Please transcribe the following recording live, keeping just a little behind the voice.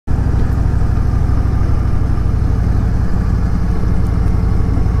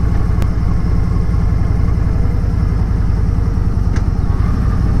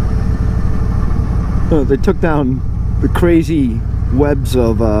they took down the crazy webs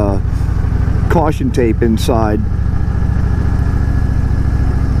of caution tape inside.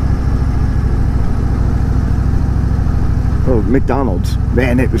 Oh, McDonald's,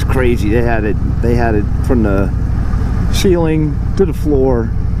 man, it was crazy. They had it from the ceiling to the floor.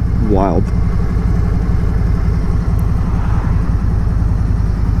 Wild.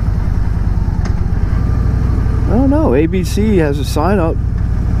 I don't know, ABC has a sign up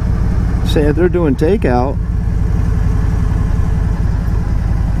saying they're doing takeout.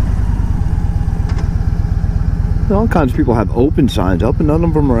 All kinds of people have open signs up, and none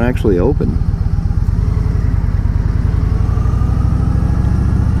of them are actually open.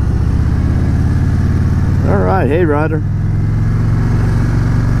 Alright, hey Ryder.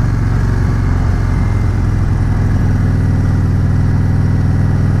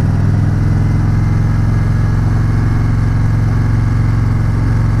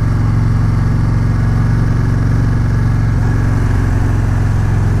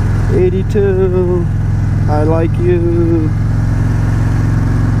 I like you.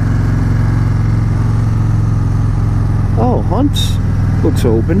 Oh, Hunt's looks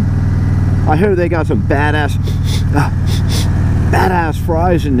open. I hear they got some badass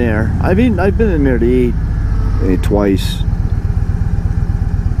fries in there. I've been in there to eat maybe twice,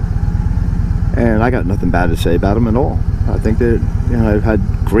 and I got nothing bad to say about them at all. I think that, you know, I've had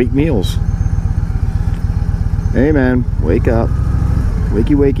great meals. Hey man, wake up,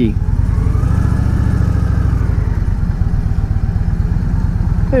 wakey wakey.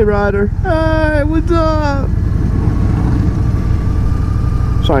 Hey Ryder. Hey, what's up?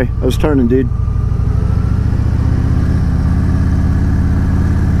 Sorry, I was turning, dude.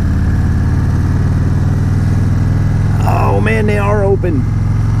 Oh man, they are open.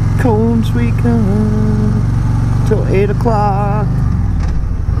 Cone Sweet Cone till 8 o'clock.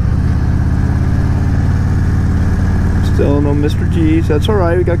 Still no Mr. G's. That's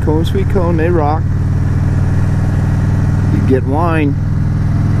alright, we got Cone Sweet Cone, they rock. You get wine.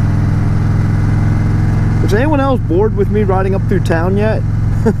 Is anyone else bored with me riding up through town yet?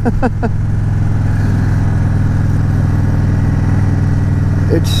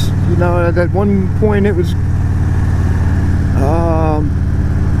 It's, you know, at one point it was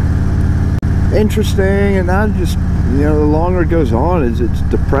interesting, and now just, you know, the longer it goes on, it's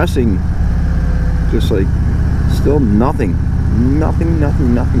depressing. Just like, still nothing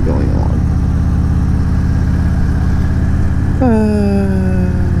going on.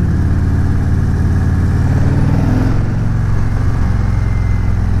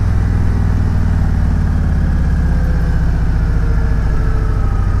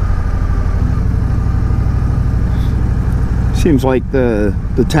 Seems like the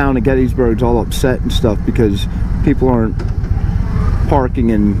town of Gettysburg's all upset and stuff because people aren't parking,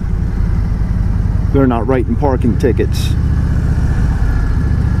 and they're not writing parking tickets.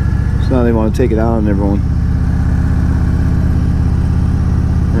 So now they want to take it out on everyone.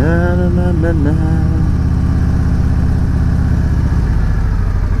 Na, na, na, na, na.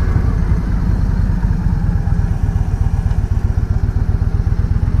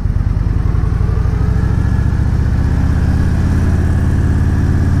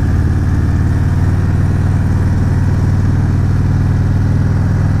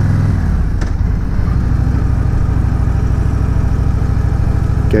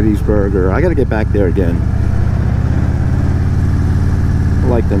 Gettysburg, or I gotta get back there again. I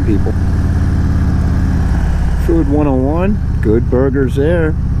like them people. Food 101, good burgers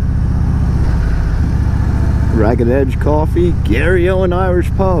there. Ragged Edge Coffee, Gary Owen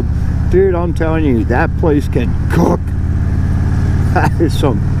Irish Pub. Dude, I'm telling you, that place can cook. That is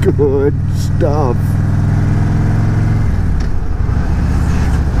some good stuff.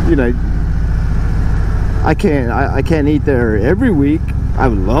 You know, I can't eat there every week. I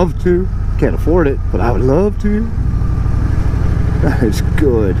would love to. Can't afford it, but I would love to. That is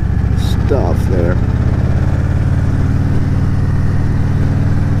good stuff there.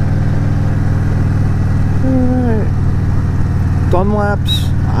 Alright. Dunlaps,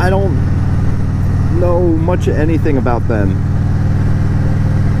 I don't know much of anything about them.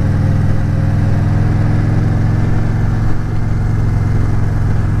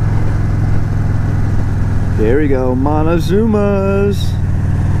 There we go, Montezuma's.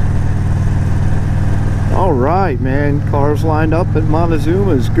 All right, man, cars lined up at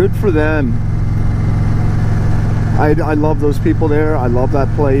Montezuma's. Good for them. I love those people there. I love that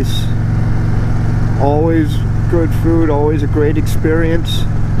place. Always good food, always a great experience.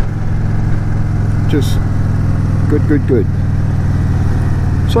 Just good.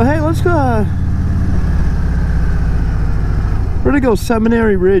 So hey, let's go. We're gonna go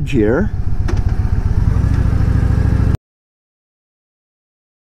Seminary Ridge here.